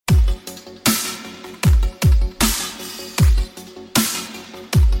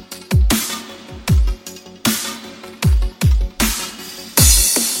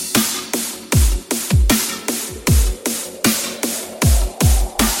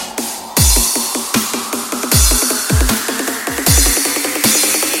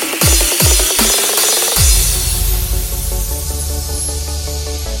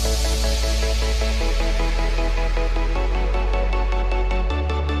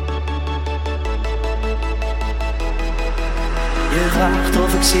Je vraagt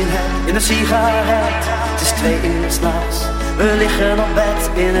of ik zin heb in een sigaret. Het is 2 uur 's nachts. We liggen op bed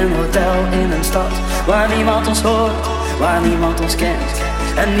in een hotel in een stad waar niemand ons hoort, waar niemand ons kent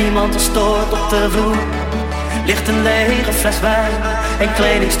en niemand ons stoort. Op de vloer ligt een lege fles wijn en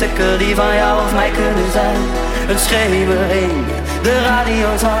kledingstukken die van jou of mij kunnen zijn. Een schemering, de radio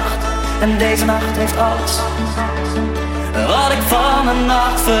zacht en deze nacht heeft alles wat ik van een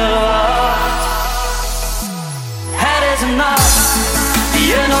nacht verwacht. Het is een nacht die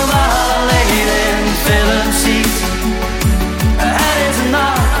je normaal alleen in films ziet. Het is een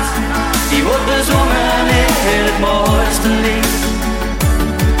nacht die wordt bezongen in het mooiste lied.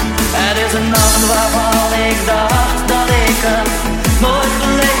 Het is een nacht waarvan ik dacht dat ik hem nooit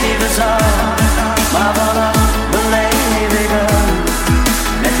beleven zou, maar vannacht beleef ik hem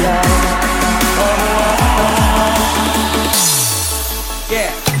met jou.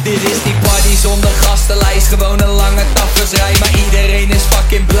 Yeah, dit is die party zonder gastenlijst, gewoon een lange tafersrij, maar iedereen is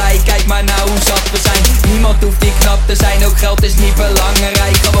fucking blij. Kijk maar nou hoe zat we zijn. Niemand hoeft die knap te zijn, ook geld is niet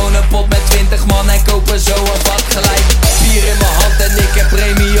belangrijk. Gewoon een pot met 20 man en kopen zo een vat gelijk. Bier in mijn hand en ik heb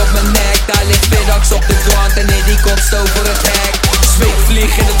premie